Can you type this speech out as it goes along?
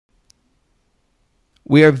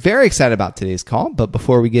we are very excited about today's call, but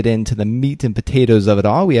before we get into the meat and potatoes of it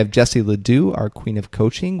all, we have Jessie Ledoux, our queen of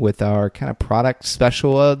coaching, with our kind of product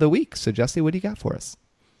special of the week. So Jessie, what do you got for us?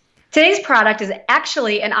 Today's product is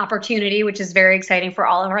actually an opportunity, which is very exciting for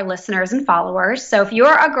all of our listeners and followers. So if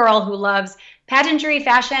you're a girl who loves pageantry,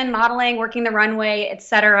 fashion, modeling, working the runway,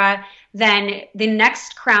 etc., then the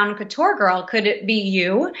next Crown Couture girl could be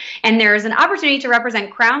you. And there's an opportunity to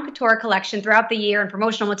represent Crown Couture collection throughout the year in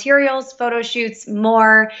promotional materials, photo shoots,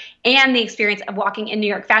 more, and the experience of walking in New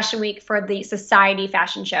York Fashion Week for the Society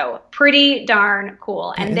Fashion Show. Pretty darn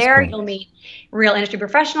cool. And there you'll meet real industry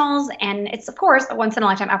professionals, and it's, of course, a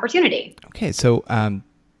once-in-a-lifetime opportunity. Okay, so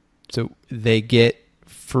they get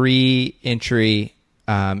free entry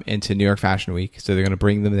into New York Fashion Week, so they're going to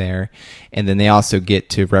bring them there, and then they also get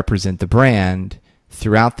to represent the brand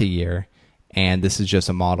throughout the year, and this is just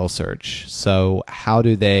a model search. So how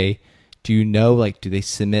do they, do they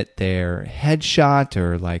submit their headshot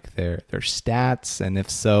or like their stats, and if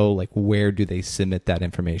so, like where do they submit that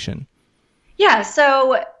information? Yeah,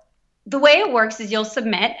 so the way it works is you'll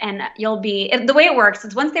submit and the way it works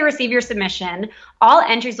is once they receive your submission, all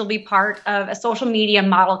entries will be part of a social media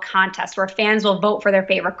model contest where fans will vote for their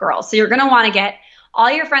favorite girls. So you're going to want to get all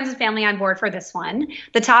your friends and family on board for this one.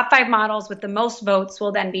 The top 5 models with the most votes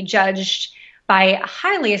will then be judged by a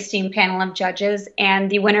highly esteemed panel of judges, and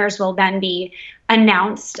the winners will then be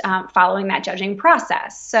announced following that judging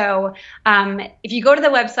process. So if you go to the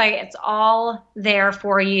website, it's all there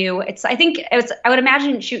for you. I would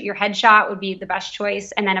imagine shoot your headshot would be the best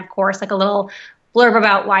choice. And then, of course, like a little blurb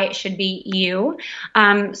about why it should be you.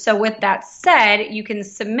 So with that said, you can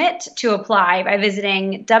submit to apply by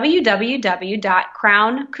visiting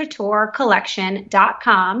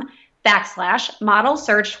www.crowncouturecollection.com/model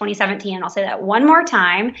search 2017. I'll say that one more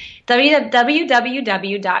time,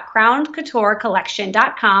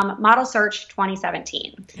 www.crowncouturecollection.com model search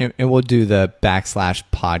 2017. And we'll do the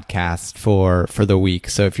 /podcast for the week.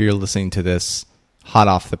 So if you're listening to this hot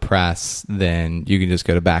off the press, then you can just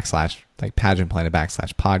go to /Pageant Planet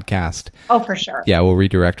 /podcast. Oh, for sure. Yeah, we'll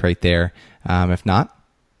redirect right there. If not,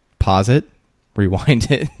 pause it, rewind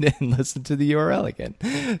it, and listen to the URL again.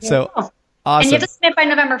 Yeah. So awesome. And you have to submit by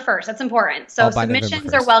November 1st. That's important. So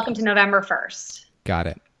submissions are welcome to November 1st. Got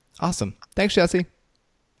it. Awesome. Thanks, Jessie.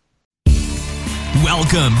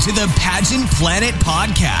 Welcome to the Pageant Planet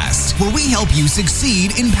Podcast, where we help you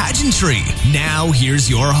succeed in pageantry. Now, here's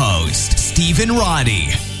your host, Stephen Roddy.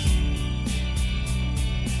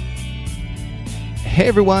 Hey,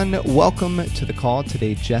 everyone. Welcome to the call.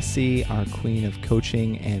 Today, Jessie, our queen of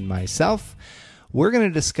coaching, and myself, we're going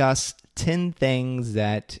to discuss 10 things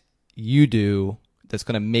that you do that's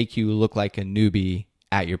going to make you look like a newbie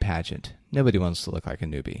at your pageant. Nobody wants to look like a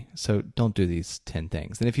newbie, so don't do these 10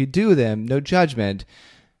 things. And if you do them, no judgment,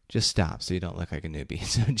 just stop so you don't look like a newbie.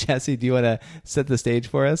 So Jessie, do you want to set the stage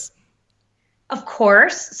for us? Of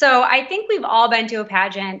course. So I think we've all been to a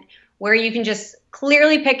pageant where you can just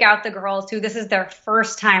clearly pick out the girls who this is their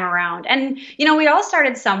first time around. And, we all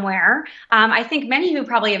started somewhere. I think many of you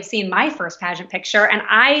probably have seen my first pageant picture, and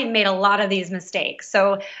I made a lot of these mistakes.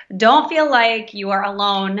 So don't feel like you are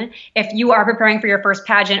alone if you are preparing for your first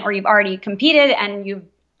pageant or you've already competed and you've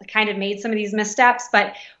kind of made some of these missteps.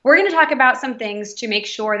 But we're going to talk about some things to make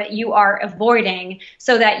sure that you are avoiding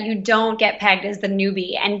so that you don't get pegged as the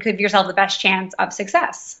newbie and give yourself the best chance of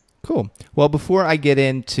success. Cool. Well, before I get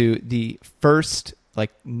into the first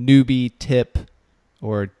newbie tip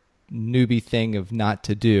or newbie thing of not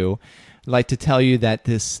to do, I'd like to tell you that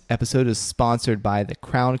this episode is sponsored by the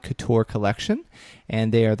Crown Couture Collection,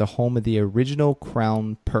 and they are the home of the original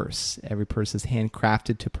Crown purse. Every purse is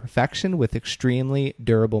handcrafted to perfection with extremely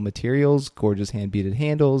durable materials, gorgeous hand-beaded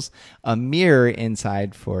handles, a mirror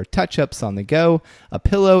inside for touch-ups on the go, a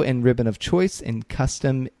pillow and ribbon of choice, and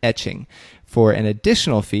custom etching. For an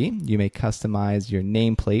additional fee, you may customize your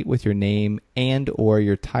nameplate with your name and or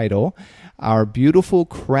your title. Our beautiful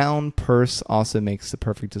Crown purse also makes the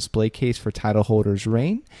perfect display case for title holders'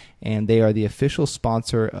 reign, and they are the official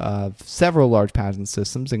sponsor of several large pageant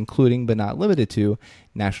systems, including but not limited to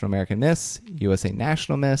National American Miss, USA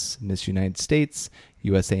National Miss, Miss United States,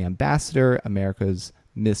 USA Ambassador, America's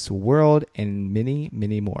Miss World, and many,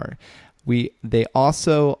 many more. They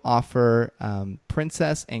also offer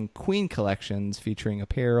princess and queen collections featuring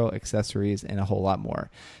apparel, accessories, and a whole lot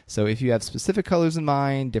more. So if you have specific colors in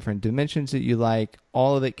mind, different dimensions that you like,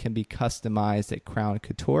 all of it can be customized at Crown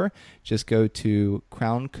Couture. Just go to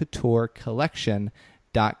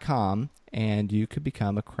crowncouturecollection.com and you could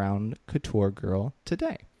become a Crown Couture girl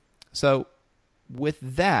today. So with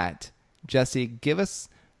that, Jessie, give us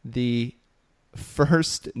the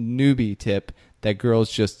first newbie tip that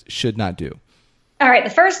girls just should not do. All right,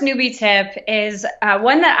 the first newbie tip is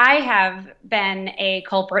one that I have been a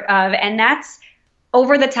culprit of, and that's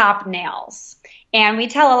over-the-top nails. And we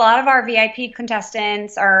tell a lot of our VIP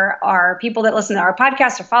contestants or people that listen to our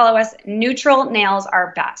podcast or follow us, neutral nails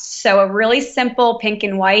are best. So a really simple pink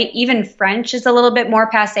and white, even French is a little bit more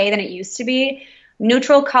passé than it used to be.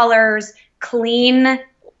 Neutral colors, clean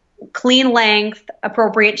length,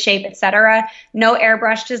 appropriate shape, etc. No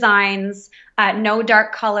airbrush designs, no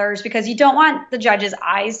dark colors, because you don't want the judge's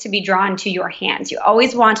eyes to be drawn to your hands. You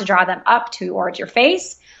always want to draw them up towards your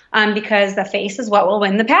face. Because the face is what will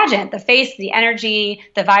win the pageant. The face, the energy,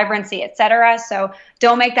 the vibrancy, etc. So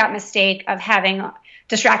don't make that mistake of having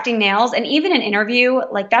distracting nails. And even an interview,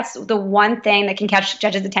 like that's the one thing that can catch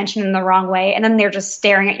judges' attention in the wrong way. And then they're just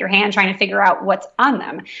staring at your hand trying to figure out what's on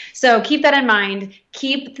them. So keep that in mind.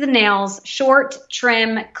 Keep the nails short,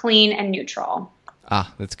 trim, clean, and neutral.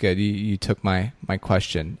 Ah, that's good. You took my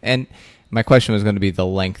question. And my question was going to be the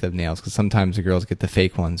length of nails, because sometimes the girls get the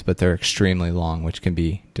fake ones, but they're extremely long, which can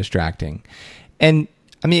be distracting. And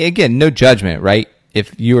I mean, again, no judgment, right?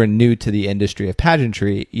 If you are new to the industry of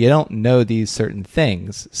pageantry, you don't know these certain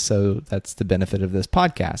things. So that's the benefit of this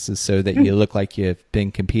podcast, is so that you look like you've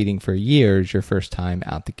been competing for years your first time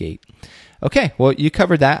out the gate. Okay, well, you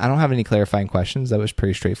covered that. I don't have any clarifying questions. That was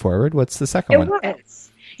pretty straightforward. What's the second one? It was.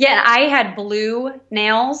 Yeah, I had blue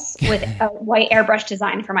nails with a white airbrush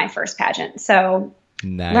design for my first pageant. So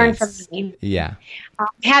nice. Learn from me. Yeah.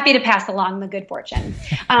 Happy to pass along the good fortune.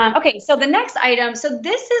 Okay, so the next item. So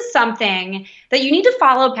this is something that you need to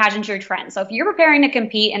follow pageantry trends. So if you're preparing to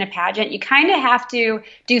compete in a pageant, you kind of have to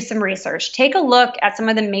do some research. Take a look at some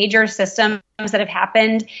of the major systems that have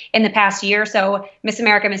happened in the past year. So Miss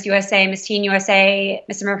America, Miss USA, Miss Teen USA,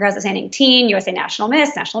 Miss America as a Standing Teen, USA National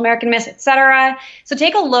Miss, National American Miss, etc. So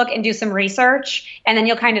take a look and do some research, and then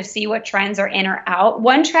you'll kind of see what trends are in or out.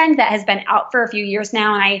 One trend that has been out for a few years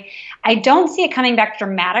now, and I don't see it coming back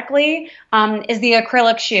dramatically, is the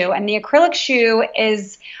acrylic shoe. And the acrylic shoe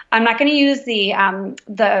is, I'm not going to use the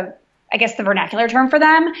I guess the vernacular term for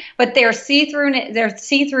them, but they're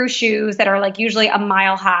see-through shoes that are like usually a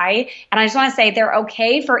mile high. And I just want to say they're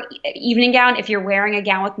okay for evening gown if you're wearing a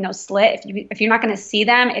gown with no slit. If you're not going to see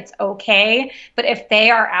them, it's okay. But if they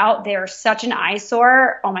are out, they're such an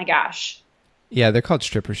eyesore. Oh my gosh. Yeah, they're called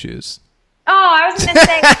stripper shoes. Oh, I was going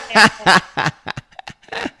to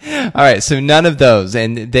say. All right, so none of those,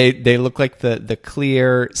 and they look like the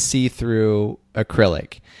clear see-through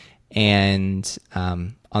acrylic, and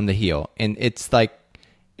on the heel. And it's like,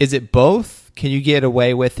 is it both? Can you get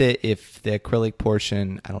away with it if the acrylic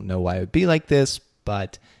portion, I don't know why it would be like this,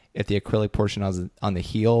 but if the acrylic portion is on the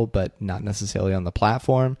heel, but not necessarily on the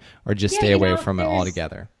platform, or just stay away from it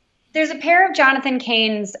altogether? There's a pair of Jonathan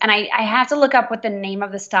Cain's, and I have to look up what the name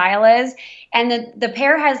of the style is. And the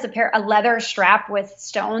pair has a leather strap with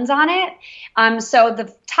stones on it. So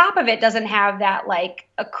the top of it doesn't have that like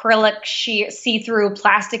acrylic see-through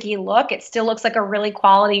plasticky look. It still looks like a really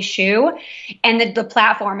quality shoe. And the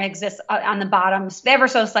platform exists on the bottom ever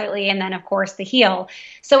so slightly, and then of course the heel.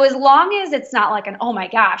 So as long as it's not like an, oh my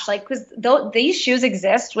gosh, like, because these shoes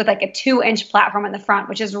exist with like a 2-inch platform in the front,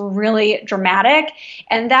 which is really dramatic.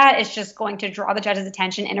 And that is just going to draw the judge's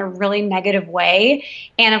attention in a really negative way.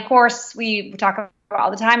 And of course, we talk about all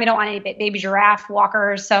the time, we don't want any baby giraffe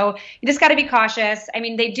walkers. So you just got to be cautious. I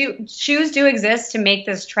mean, shoes do exist to make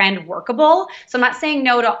this trend workable. So I'm not saying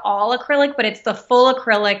no to all acrylic, but it's the full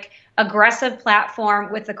acrylic, aggressive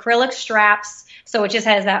platform with acrylic straps. So it just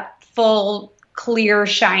has that full, clear,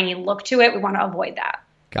 shiny look to it. We want to avoid that.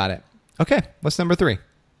 Got it. Okay. What's number 3?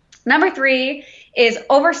 Number 3 is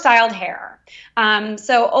overstyled hair.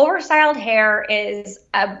 So overstyled hair is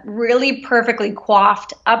a really perfectly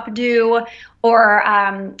coiffed updo, or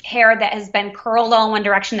hair that has been curled all in one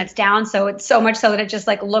direction that's down. So it's so much so that it just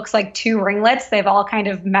like looks like 2 ringlets. They've all kind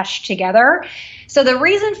of meshed together. So the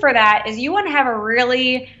reason for that is you want to have a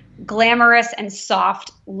really glamorous and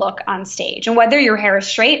soft look on stage. And whether your hair is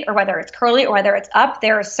straight or whether it's curly or whether it's up,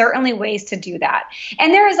 there are certainly ways to do that.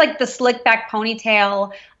 And there is like the slick back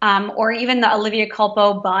ponytail, or even the Olivia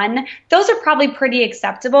Culpo bun. Those are probably pretty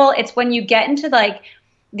acceptable. It's when you get into like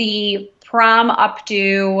the prom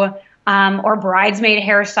updo, or bridesmaid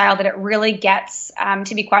hairstyle that it really gets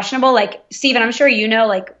to be questionable. Like, Steven, I'm sure you know,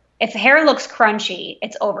 like, if the hair looks crunchy,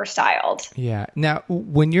 it's overstyled. Yeah. Now,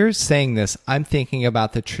 when you're saying this, I'm thinking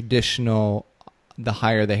about the traditional, the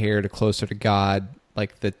higher the hair, the closer to God,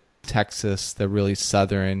 like the Texas, the really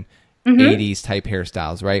Southern 80s type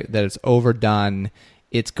hairstyles, right? That it's overdone,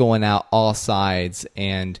 it's going out all sides,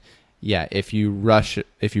 and yeah, if you brush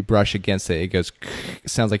against it, it goes,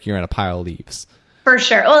 it sounds like you're in a pile of leaves. For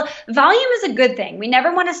sure. Well, volume is a good thing. We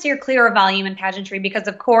never want to steer clear of volume in pageantry because,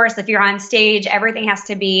 of course, if you're on stage, everything has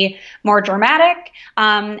to be more dramatic.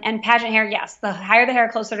 And pageant hair, yes, the higher the hair,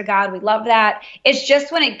 closer to God. We love that. It's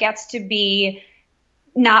just when it gets to be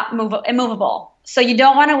not immovable. So you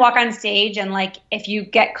don't want to walk on stage and, like, if you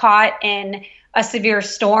get caught in a severe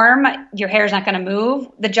storm, your hair is not going to move.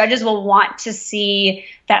 The judges will want to see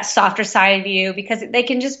that softer side of you because they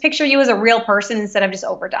can just picture you as a real person instead of just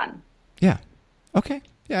overdone. Yeah. Okay.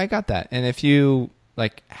 Yeah, I got that. And if you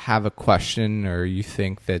like have a question or you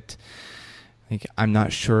think that like I'm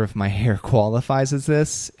not sure if my hair qualifies as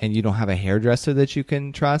this and you don't have a hairdresser that you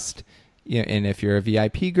can trust, you know, and if you're a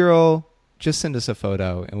VIP girl, just send us a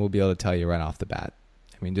photo and we'll be able to tell you right off the bat.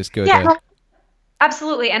 I mean, just go to...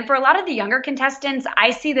 Absolutely. And for a lot of the younger contestants,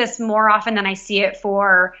 I see this more often than I see it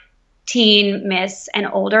for teen, miss, and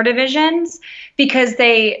older divisions because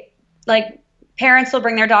they like... Parents will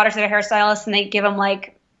bring their daughters to their hairstylist and they give them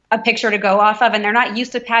like a picture to go off of, and they're not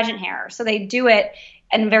used to pageant hair. So they do it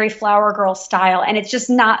in very flower girl style, and it's just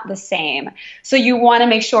not the same. So you want to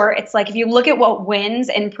make sure it's like, if you look at what wins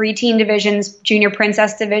in preteen divisions, junior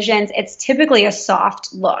princess divisions, it's typically a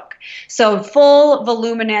soft look. So full,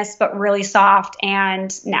 voluminous, but really soft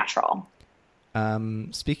and natural.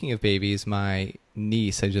 Speaking of babies, my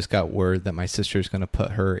niece, I just got word that my sister is going to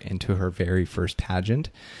put her into her very first pageant.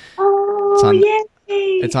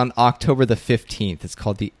 It's on October the 15th. It's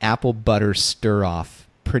called the Apple Butter Stir Off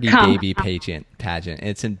Pretty Baby Pageant.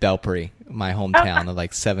 It's in Belpre, my hometown of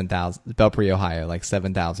like 7,000, Belpre, Ohio, like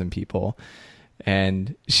 7,000 people.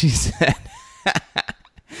 And she said,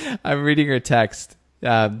 I'm reading her text.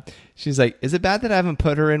 She's like, is it bad that I haven't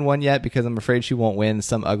put her in one yet because I'm afraid she won't win?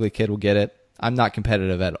 Some ugly kid will get it. I'm not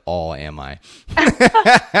competitive at all, am I?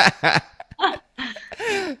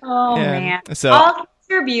 Man. So all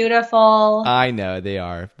kids are beautiful. I know they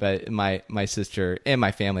are, but my sister and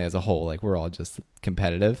my family as a whole, like we're all just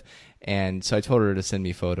competitive. And so I told her to send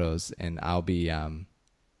me photos and I'll be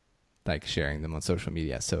like sharing them on social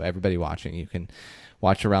media. So everybody watching, you can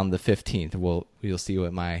watch around the 15th. You'll see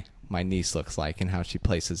what my niece looks like and how she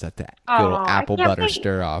places at the good old Apple Butter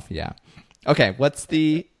Stir Off. Yeah. Okay. I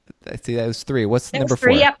see that was 3. What's number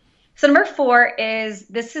 4? Yep. So number 4 is,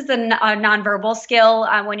 this is a nonverbal skill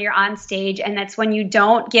when you're on stage, and that's when you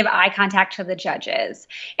don't give eye contact to the judges.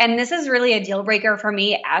 And this is really a deal breaker for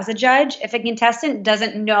me as a judge. If a contestant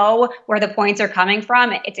doesn't know where the points are coming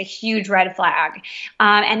from, it's a huge red flag.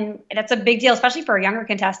 And that's a big deal, especially for younger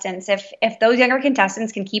contestants. If those younger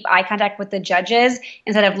contestants can keep eye contact with the judges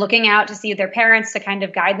instead of looking out to see their parents to kind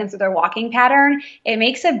of guide them through their walking pattern, it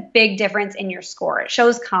makes a big difference in your score. It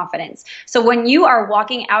shows confidence. So when you are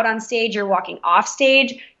walking out on stage, you're walking off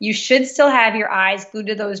stage, you should still have your eyes glued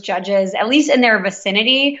to those judges, at least in their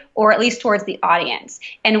vicinity or at least towards the audience.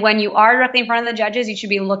 And when you are directly in front of the judges, you should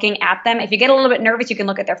be looking at them. If you get a little bit nervous, you can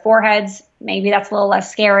look at their foreheads. Maybe that's a little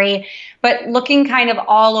less scary. But looking kind of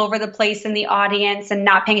all over the place in the audience and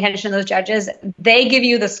not paying attention to those judges, they give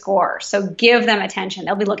you the score. So give them attention.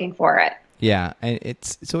 They'll be looking for it. Yeah, and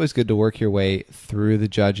it's always good to work your way through the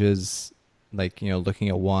judges, like, looking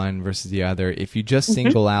at one versus the other. If you just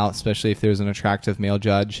single out, especially if there's an attractive male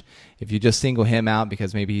judge, if you just single him out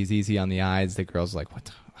because maybe he's easy on the eyes, the girl's like, why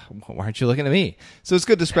aren't you looking at me? So it's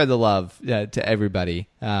good to spread the love to everybody,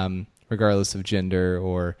 regardless of gender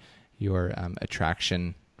or your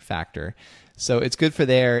attraction factor. So it's good for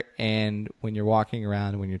there. And when you're walking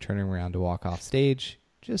around, when you're turning around to walk off stage,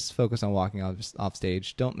 just focus on walking off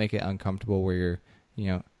stage. Don't make it uncomfortable where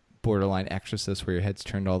you're, borderline exorcist where your head's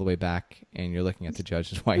turned all the way back and you're looking at the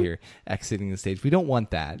judges while you're exiting the stage. We don't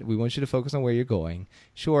want that. We want you to focus on where you're going.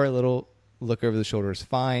 Sure, a little look over the shoulder is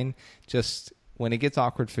fine. Just when it gets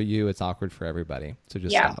awkward for you, it's awkward for everybody. So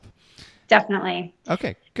just stop. Definitely.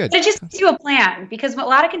 Okay, good. But it just gives you a plan, because a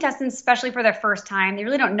lot of contestants, especially for their first time, they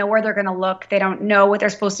really don't know where they're going to look. They don't know what they're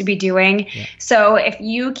supposed to be doing. Yeah. So if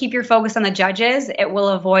you keep your focus on the judges, it will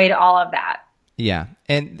avoid all of that. Yeah.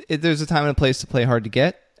 And there's a time and a place to play hard to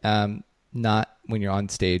get. Not when you're on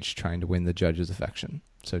stage trying to win the judge's affection.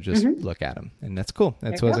 So just look at them, and that's cool.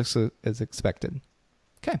 That's what is expected.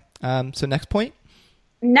 Okay. So next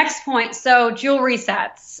point. So jewelry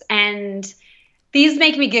sets, and these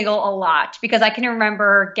make me giggle a lot because I can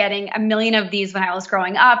remember getting a million of these when I was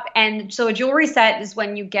growing up. And so a jewelry set is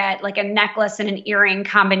when you get like a necklace and an earring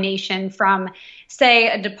combination from, say,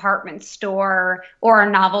 a department store or a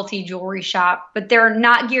novelty jewelry shop, but they're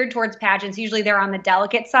not geared towards pageants. Usually they're on the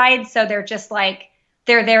delicate side. So they're just like,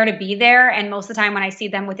 they're there to be there. And most of the time when I see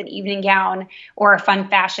them with an evening gown or a fun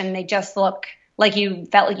fashion, they just look like you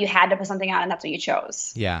felt like you had to put something on and that's what you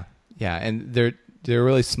chose. Yeah. Yeah. And they're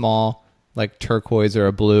really small. like turquoise or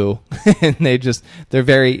a blue, and they're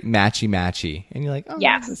very matchy, and you're like, oh,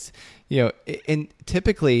 yes, and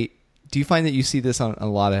typically, do you find that you see this on a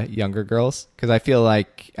lot of younger girls? Because I feel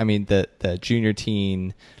like, I mean, the junior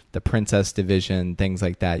teen, the princess division, things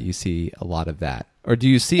like that, you see a lot of that. Or do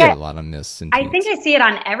you see it a lot on this? I think I see it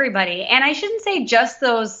on everybody. And I shouldn't say just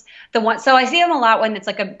the ones. So I see them a lot when it's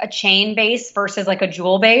like a chain base versus like a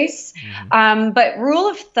jewel base. Mm-hmm. But rule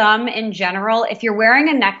of thumb in general, if you're wearing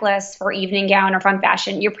a necklace for evening gown or fun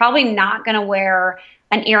fashion, you're probably not going to wear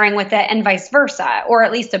an earring with it and vice versa, or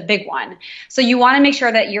at least a big one. So you want to make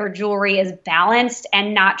sure that your jewelry is balanced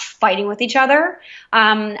and not fighting with each other.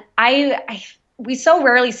 We so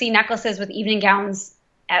rarely see necklaces with evening gowns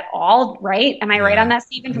at all, right? Am I right on that,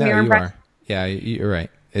 Stephen? From your impression? Yeah, you're right.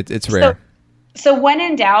 It's rare. So when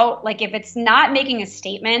in doubt, like if it's not making a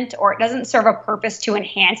statement or it doesn't serve a purpose to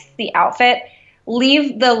enhance the outfit,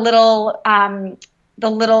 leave the little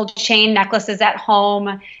chain necklaces at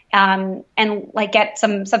home, and like get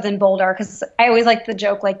something bolder. Because I always like the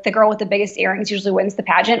joke, like the girl with the biggest earrings usually wins the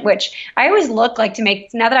pageant, which I always look like to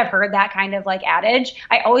make, now that I've heard that kind of like adage,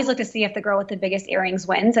 I always look to see if the girl with the biggest earrings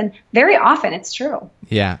wins. And very often it's true.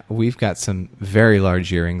 Yeah. We've got some very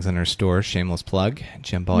large earrings in our store. Shameless plug.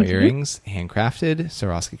 Gem ball earrings, handcrafted,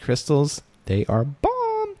 Swarovski crystals. They are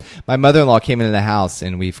bomb. My mother-in-law came into the house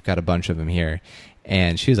and we've got a bunch of them here.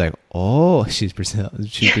 And she was like, "Oh, she's Brazilian."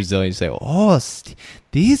 She's like, "Oh,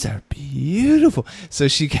 these are beautiful." So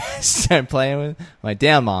she started playing with. I'm like,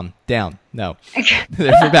 "Down, Mom, down. No,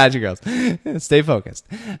 they're for pageant girls. Stay focused."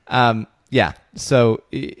 Yeah. So,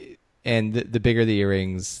 and the bigger the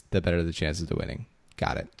earrings, the better the chances of winning.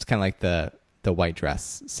 Got it. It's kind of like the white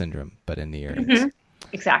dress syndrome, but in the earrings. Mm-hmm.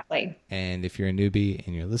 Exactly. And if you're a newbie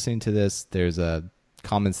and you're listening to this, there's a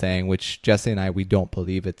common saying, which Jesse and we don't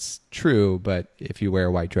believe it's true, but if you wear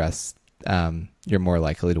a white dress, you're more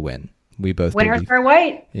likely to win. We both winners wear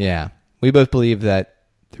white. Yeah, we both believe that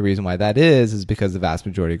the reason why that is because the vast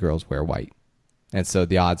majority of girls wear white, and so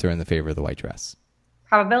the odds are in the favor of the white dress.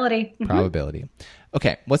 Probability. Probability.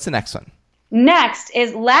 Okay, what's the next one? Next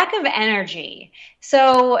is lack of energy.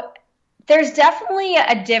 So there's definitely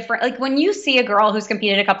a different, like when you see a girl who's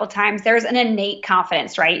competed a couple times, there's an innate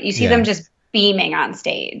confidence, right? You see them just beaming on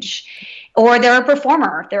stage, or they're a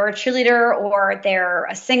performer, they're a cheerleader, or they're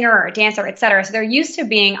a singer or a dancer, etc. So they're used to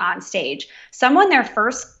being on stage. Someone their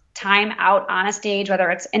first time out on a stage, whether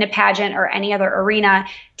it's in a pageant or any other arena,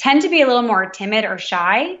 tend to be a little more timid or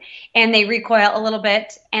shy, and they recoil a little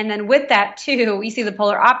bit. And then with that too, we see the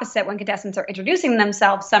polar opposite when contestants are introducing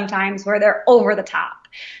themselves sometimes, where they're over the top.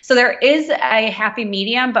 So there is a happy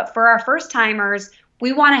medium, but for our first timers,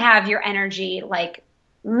 we want to have your energy like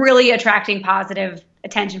really attracting positive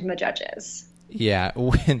attention from the judges. Yeah.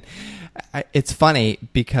 It's funny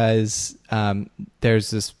because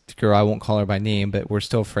there's this girl, I won't call her by name, but we're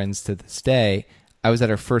still friends to this day. I was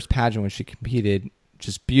at her first pageant when she competed,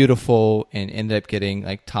 just beautiful, and ended up getting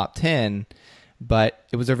like top 10, but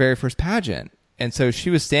it was her very first pageant. And so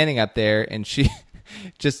she was standing up there and she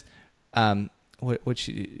just,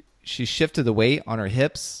 she shifted the weight on her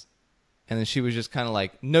hips. And then she was just kind of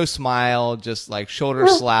like, no smile, just like shoulder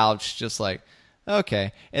slouch, just like,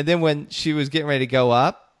 okay. And then when she was getting ready to go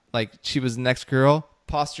up, like she was the next girl,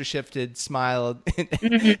 posture shifted, smiled,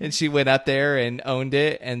 and she went up there and owned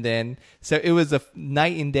it. And then, so it was a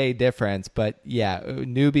night and day difference. But yeah,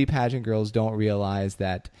 newbie pageant girls don't realize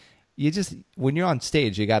that when you're on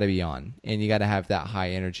stage, you got to be on, and you got to have that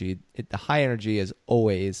high energy. The high energy is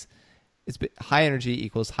always... high energy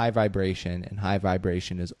equals high vibration, and high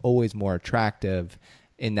vibration is always more attractive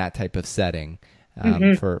in that type of setting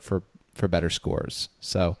for better scores.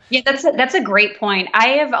 So yeah, that's a great point.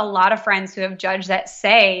 I have a lot of friends who have judged that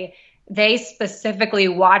say they specifically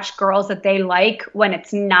watch girls that they like when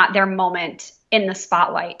it's not their moment in the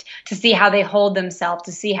spotlight, to see how they hold themselves,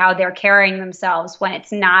 to see how they're carrying themselves when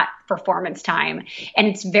it's not performance time. And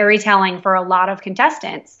it's very telling for a lot of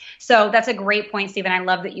contestants. So that's a great point, Stephen. I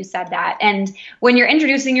love that you said that. And when you're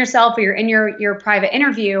introducing yourself or you're in your private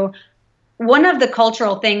interview, one of the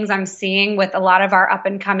cultural things I'm seeing with a lot of our up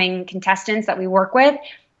and coming contestants that we work with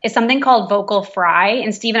is something called vocal fry.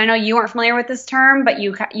 And Stephen, I know you weren't familiar with this term, but you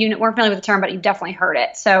weren't familiar with the term, but you've definitely heard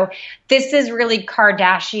it. So this is really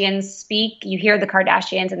Kardashian speak. You hear the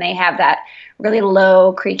Kardashians and they have that really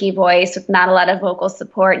low, creaky voice with not a lot of vocal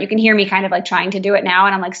support. You can hear me kind of like trying to do it now,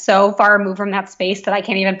 and I'm like so far removed from that space that I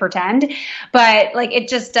can't even pretend. But like it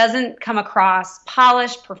just doesn't come across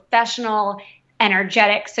polished, professional,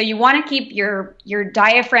 energetic. So you want to keep your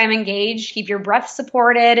diaphragm engaged, keep your breath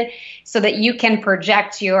supported so that you can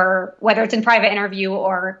project whether it's in private interview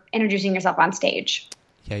or introducing yourself on stage.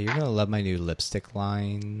 Yeah, you're going to love my new lipstick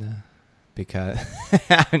line because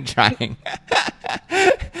I'm trying.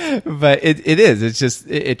 But it is. It's just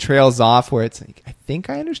it trails off where it's like, I think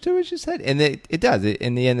I understood what you said, and it does.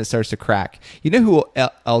 In the end, it starts to crack. You know who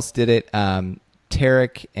else did it?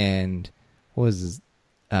 Tarek and what was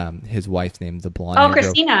his wife's name? The blonde. Oh,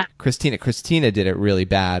 Christina. Girl. Christina did it really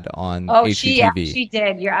bad on HGTV. HGTV. She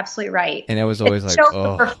did. You're absolutely right. And it was always like,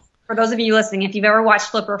 oh. For those of you listening, if you've ever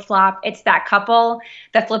watched Flip or Flop, it's that couple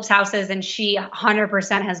that flips houses, and she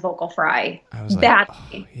 100% has vocal fry. I was like,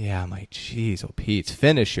 oh, yeah, I'm like, geez, oh, Pete,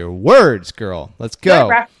 finish your words, girl. Let's go.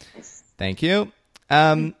 Thank you.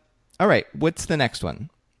 All right, what's the next one?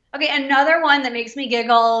 Okay, another one that makes me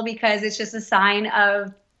giggle because it's just a sign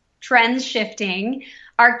of trends shifting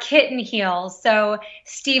are kitten heels. So,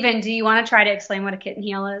 Stephen, do you want to try to explain what a kitten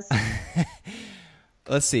heel is?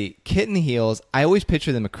 Let's see. Kitten heels, I always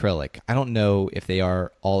picture them acrylic. I don't know if they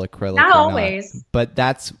are all acrylic Not or always. not. But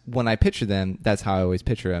that's when I picture them, that's how I always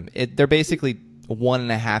picture them. They're basically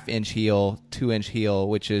 1.5 inch heel, 2 inch heel,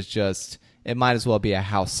 which is just, it might as well be a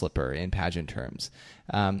house slipper in pageant terms.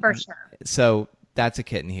 For sure. So that's a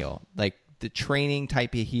kitten heel. Like the training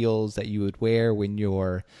type of heels that you would wear when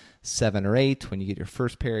you're 7 or 8, when you get your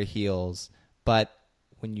first pair of heels. But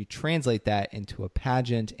when you translate that into a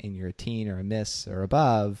pageant and you're a teen or a miss or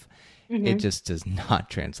above, it just does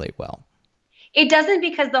not translate well. It doesn't,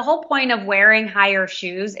 because the whole point of wearing higher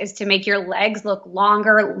shoes is to make your legs look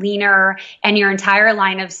longer, leaner, and your entire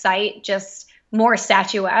line of sight just more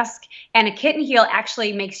statuesque. And a kitten heel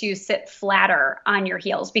actually makes you sit flatter on your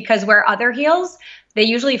heels, because where other heels, I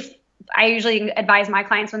usually advise my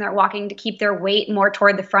clients when they're walking to keep their weight more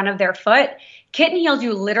toward the front of their foot. Kitten heels,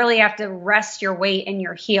 you literally have to rest your weight in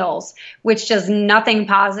your heels, which does nothing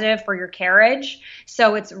positive for your carriage.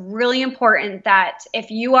 So it's really important that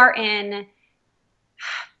if you are in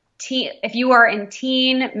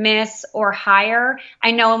teen, miss, or higher,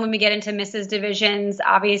 I know when we get into misses divisions,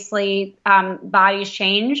 obviously bodies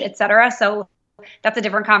change, etc. So that's a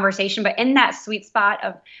different conversation. But in that sweet spot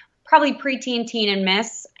of probably preteen, teen, and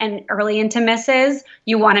miss, and early into misses,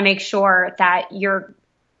 you want to make sure that you're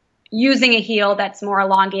using a heel that's more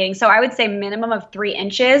elongating. So I would say minimum of 3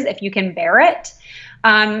 inches if you can bear it.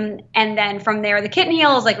 And then from there, the kitten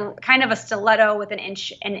heel is like kind of a stiletto with an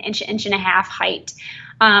inch and a half height.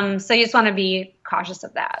 So you just want to be cautious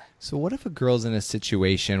of that. So what if a girl's in a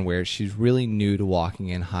situation where she's really new to walking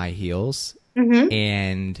in high heels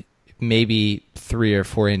and maybe 3 or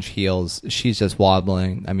 4 inch heels, she's just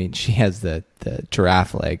wobbling. I mean, she has the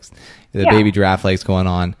giraffe legs, the baby giraffe legs going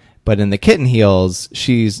on. But in the kitten heels,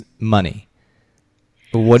 she's money.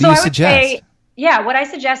 But what do you suggest? What I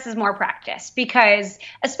suggest is more practice, because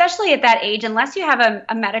especially at that age, unless you have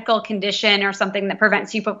a medical condition or something that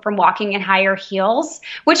prevents you from walking in higher heels,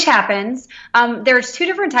 which happens, there's 2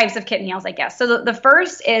 different types of kitten heels, I guess. So the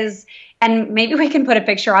first is, and maybe we can put a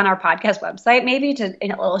picture on our podcast website maybe to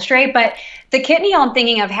illustrate, but the kitten heel I'm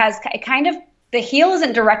thinking of has kind of, the heel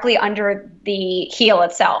isn't directly under the heel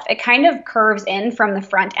itself. It kind of curves in from the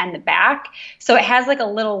front and the back. So it has like a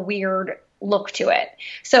little weird look to it.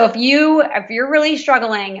 So if you're really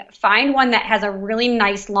struggling, find one that has a really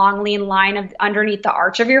nice long lean line underneath the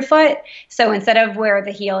arch of your foot. So instead of where the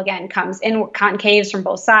heel again comes in concaves from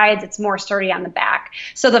both sides, it's more sturdy on the back.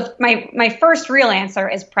 So my first real answer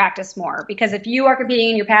is practice more, because if you are competing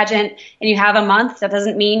in your pageant and you have a month, that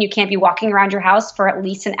doesn't mean you can't be walking around your house for at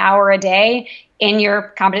least an hour a day in your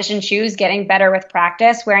competition shoes, getting better with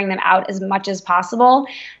practice, wearing them out as much as possible,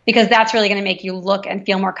 because that's really going to make you look and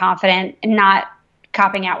feel more confident and not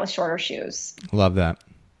copping out with shorter shoes. Love that.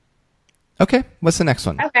 Okay, what's the next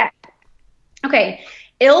one? Okay.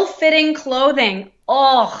 Ill-fitting clothing.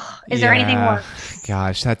 Oh, is there anything worse?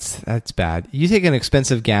 Gosh, that's bad. You take an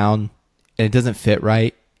expensive gown and it doesn't fit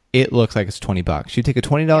right, it looks like it's $20. You take a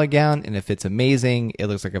 $20 gown and if it's amazing, it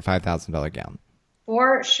looks like a $5,000 gown.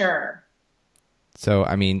 For sure. So,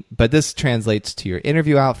 I mean, but this translates to your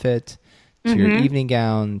interview outfit, to your evening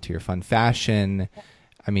gown, to your fun fashion.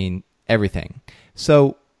 I mean, everything.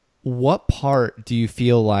 So what part do you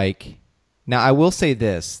feel like, now I will say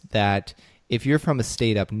this, that if you're from a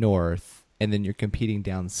state up north and then you're competing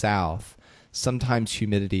down south, sometimes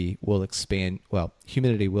humidity will expand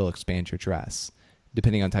your dress,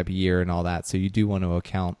 depending on type of year and all that. So you do want to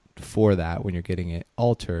account for that when you're getting it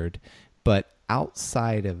altered. But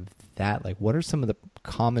outside of that, like, what are some of the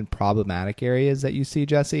common problematic areas that you see,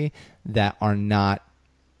 Jessie, that are not,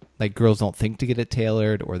 like, girls don't think to get it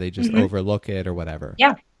tailored, or they just overlook it or whatever?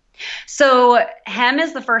 Yeah. So hem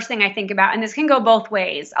is the first thing I think about, and this can go both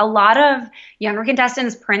ways. A lot of younger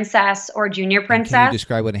contestants, princess or junior princess. Can you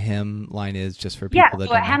describe what a hemline is just for people that don't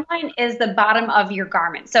know? Yeah, so a hemline is the bottom of your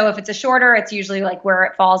garment. So if it's a shorter, it's usually like where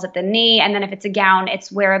it falls at the knee, and then if it's a gown,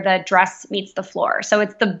 it's where the dress meets the floor. So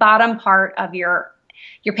it's the bottom part of your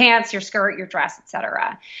pants, your skirt, your dress,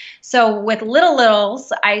 etc. So with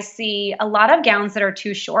littles, I see a lot of gowns that are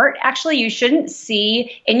too short. Actually, you shouldn't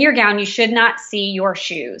see in your gown, you should not see your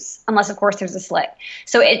shoes unless, of course, there's a slit.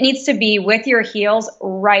 So it needs to be with your heels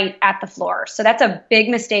right at the floor. So that's a big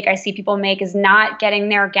mistake I see people make, is not getting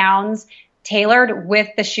their gowns tailored with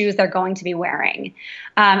the shoes they're going to be wearing.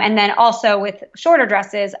 And then also with shorter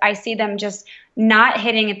dresses, I see them just not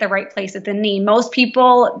hitting at the right place at the knee. Most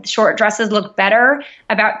people, short dresses look better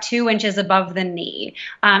about 2 inches above the knee.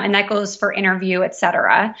 And that goes for interview,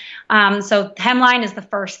 etc. So hemline is the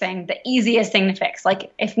first thing, the easiest thing to fix.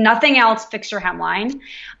 Like if nothing else, fix your hemline.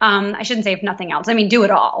 I shouldn't say if nothing else. I mean, do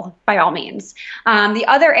it all by all means. The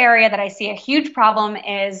other area that I see a huge problem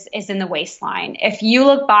is in the waistline. If you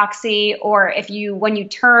look boxy, or when you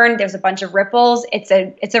turn, there's a bunch of ripples, it's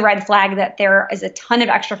a red flag that there is a ton of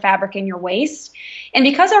extra fabric in your waist. And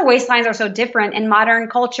because our waistlines are so different in modern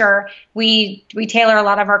culture, we tailor a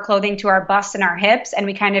lot of our clothing to our bust and our hips, and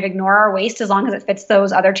we kind of ignore our waist as long as it fits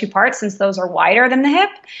those other 2 parts, since those are wider than the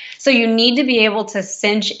hip. So you need to be able to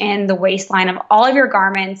cinch in the waistline of all of your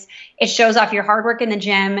garments. It shows off your hard work in the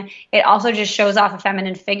gym. It also just shows off a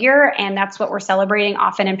feminine figure, and that's what we're celebrating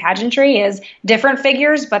often in pageantry, is different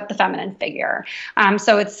figures, but the feminine figure.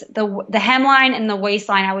 So it's the hemline and the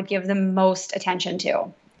waistline I would give the most attention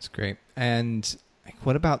to. That's great. And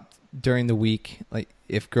what about during the week? Like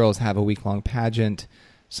if girls have a week-long pageant,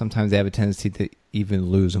 sometimes they have a tendency to even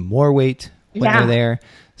lose more weight when they're there.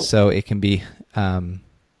 So it can be, so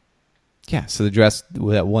the dress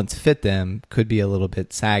that once fit them could be a little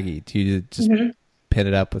bit saggy. Do you just pin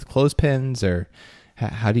it up with clothespins, or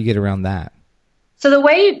how do you get around that? So the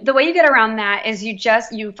way you get around that is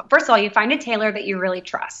first of all, you find a tailor that you really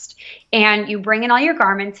trust, and you bring in all your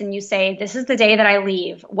garments and you say, this is the day that I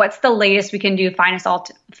leave. What's the latest we can do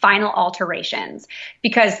final alterations?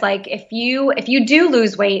 Because like if you do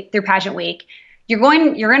lose weight through pageant week, you're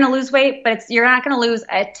going to lose weight, but you're not going to lose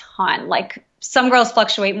a ton. Like some girls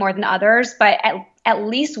fluctuate more than others, but at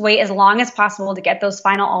least wait as long as possible to get those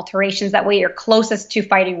final alterations. That way you're closest to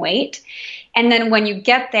fighting weight. And then when you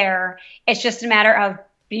get there, it's just a matter of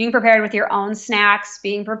being prepared with your own snacks,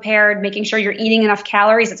 being prepared, making sure you're eating enough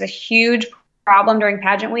calories. It's a huge problem during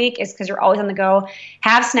pageant week, is because you're always on the go.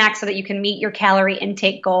 Have snacks so that you can meet your calorie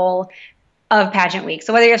intake goal of pageant week.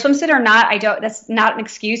 So whether you're a swimsuit or not, that's not an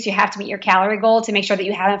excuse. You have to meet your calorie goal to make sure that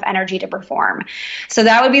you have enough energy to perform. So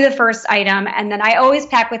that would be the first item. And then I always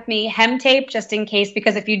pack with me hem tape just in case,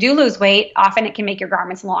 because if you do lose weight, often it can make your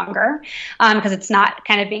garments longer because it's not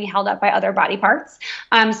kind of being held up by other body parts.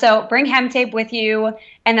 So bring hem tape with you.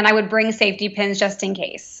 And then I would bring safety pins just in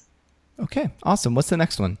case. Okay, awesome. What's the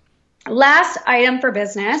next one? Last item for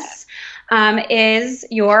business is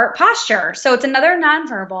your posture. So it's another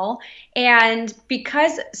nonverbal. And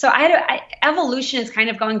evolution is kind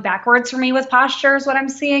of going backwards for me with posture. Is what I'm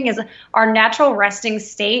seeing is our natural resting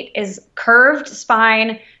state is curved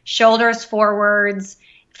spine, shoulders forward,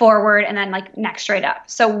 and then like neck straight up.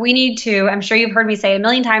 So we need to, I'm sure you've heard me say a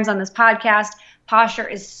million times on this podcast, posture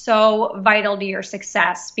is so vital to your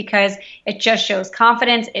success because it just shows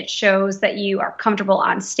confidence. It shows that you are comfortable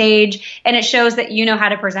on stage, and it shows that you know how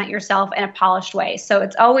to present yourself in a polished way. So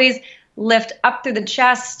it's always lift up through the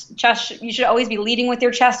chest. You should always be leading with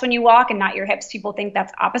your chest when you walk and not your hips. People think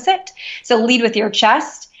that's opposite. So lead with your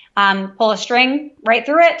chest, pull a string right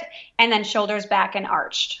through it, and then shoulders back and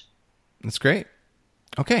arched. That's great.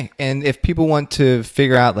 Okay. And if people want to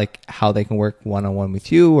figure out like how they can work one-on-one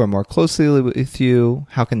with you or more closely with you,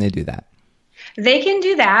 how can they do that? They can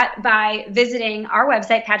do that by visiting our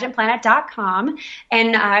website, pageantplanet.com,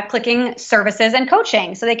 and clicking services and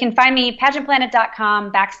coaching. So they can find me,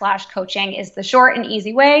 pageantplanet.com/coaching is the short and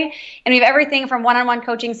easy way. And we have everything from one-on-one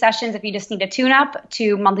coaching sessions if you just need a tune-up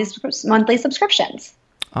to monthly subscriptions.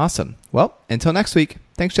 Awesome. Well, until next week.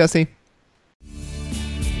 Thanks, Jessie.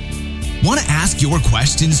 Want to ask your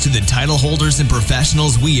questions to the title holders and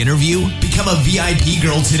professionals we interview? Become a VIP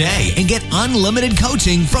girl today and get unlimited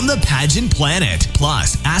coaching from the Pageant Planet.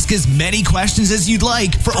 Plus, ask as many questions as you'd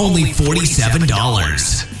like for only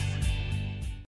 $47.